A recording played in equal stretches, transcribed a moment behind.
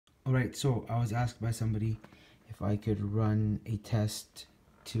Alright, so I was asked by somebody if I could run a test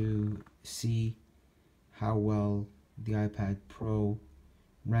to see how well the iPad Pro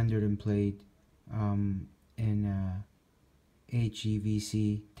rendered and played in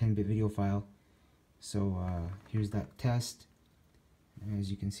HEVC 10-bit video file. So here's that test.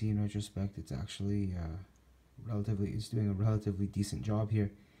 As you can see, in retrospect, it's actually it's doing a relatively decent job here.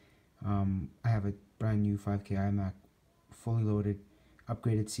 I have a brand new 5K iMac, fully loaded,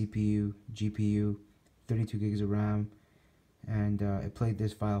 upgraded CPU, GPU, 32 gigs of RAM, and it played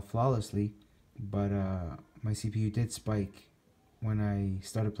this file flawlessly, but my CPU did spike when I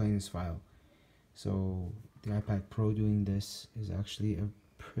started playing this file. So the iPad Pro doing this is actually a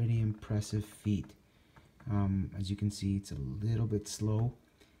pretty impressive feat. As you can see, it's a little bit slow.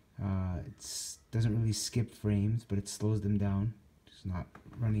 It doesn't really skip frames, but it slows them down. It's not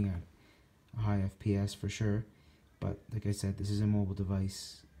running at a high FPS for sure, but like I said, this is a mobile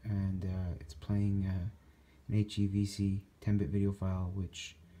device, and it's playing an HEVC 10-bit video file,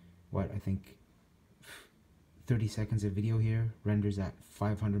 which, I think 30 seconds of video here renders at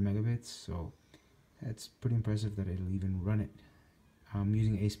 500 megabits, so that's pretty impressive that it'll even run it. I'm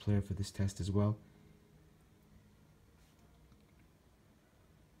using Ace Player for this test as well.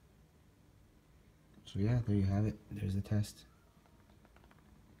 So yeah, there you have it. There's the test.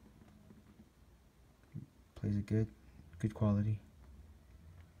 Plays it good quality.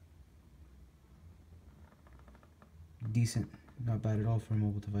 Decent, not bad at all for a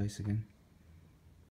mobile device again.